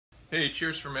Hey,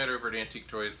 cheers from Ed over at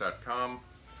AntiqueToys.com.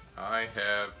 I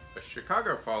have a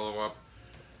Chicago follow-up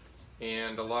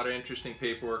and a lot of interesting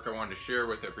paperwork I wanted to share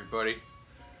with everybody.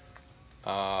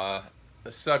 The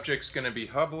subject's going to be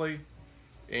Hubley,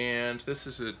 and this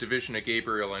is a division of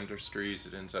Gabriel Industries.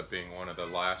 It ends up being one of the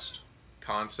last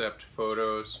concept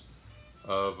photos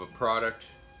of a product.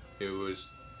 It was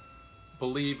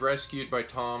believed rescued by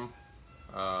Tommy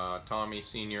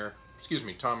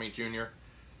Jr.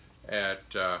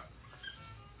 at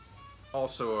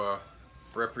also a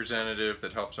representative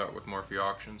that helps out with Morphe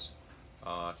auctions.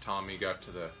 Tommy got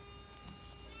to the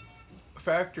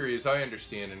factory, as I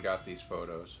understand, and got these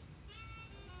photos.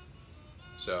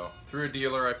 So through a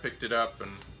dealer I picked it up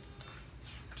and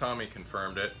Tommy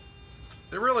confirmed it.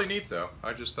 They're really neat though.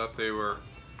 I just thought they were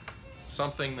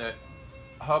something that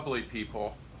Hubley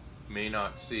people may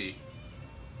not see,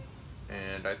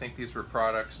 and I think these were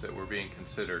products that were being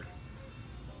considered,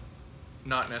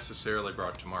 not necessarily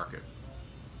brought to market.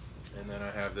 And then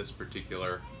I have this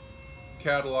particular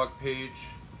catalog page.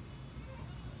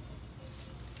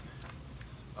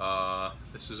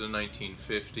 This is a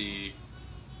 1950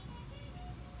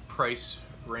 price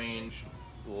range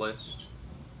list.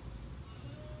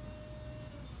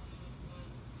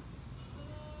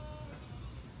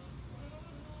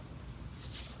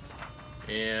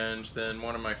 And then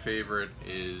one of my favorite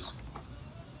is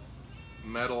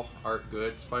Metal Art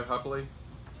Goods by Hubley.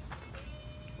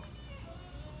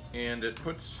 And it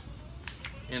puts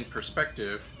in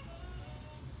perspective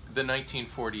the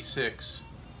 1946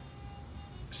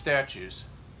 statues.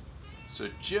 So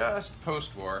just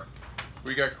post-war,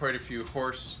 we got quite a few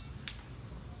horse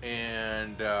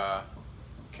and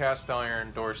cast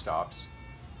iron doorstops.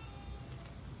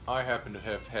 I happen to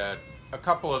have had a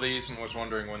couple of these and was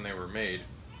wondering when they were made.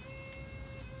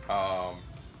 At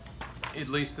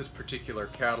least this particular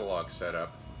catalog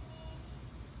setup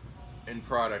and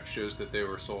product shows that they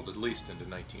were sold at least into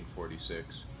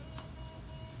 1946.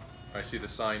 I see the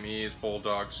Siamese,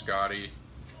 Bulldog, Scotty,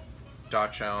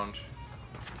 Dachshund,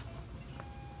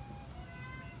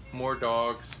 more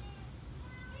dogs,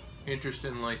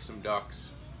 interestingly some ducks,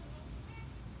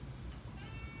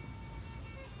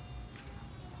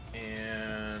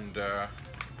 and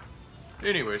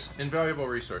anyways, invaluable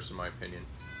resource in my opinion.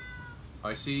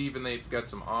 I see even they've got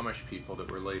some Amish people that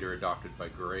were later adopted by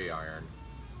gray iron.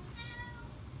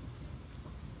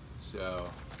 So,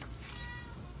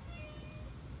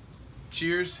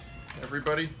 cheers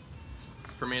everybody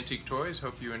from Antique Toys.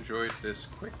 Hope you enjoyed this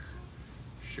quick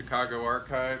Chicago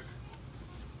archive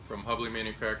from Hubley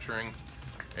Manufacturing,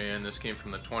 and this came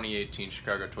from the 2018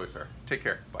 Chicago Toy Fair. Take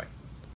care, bye.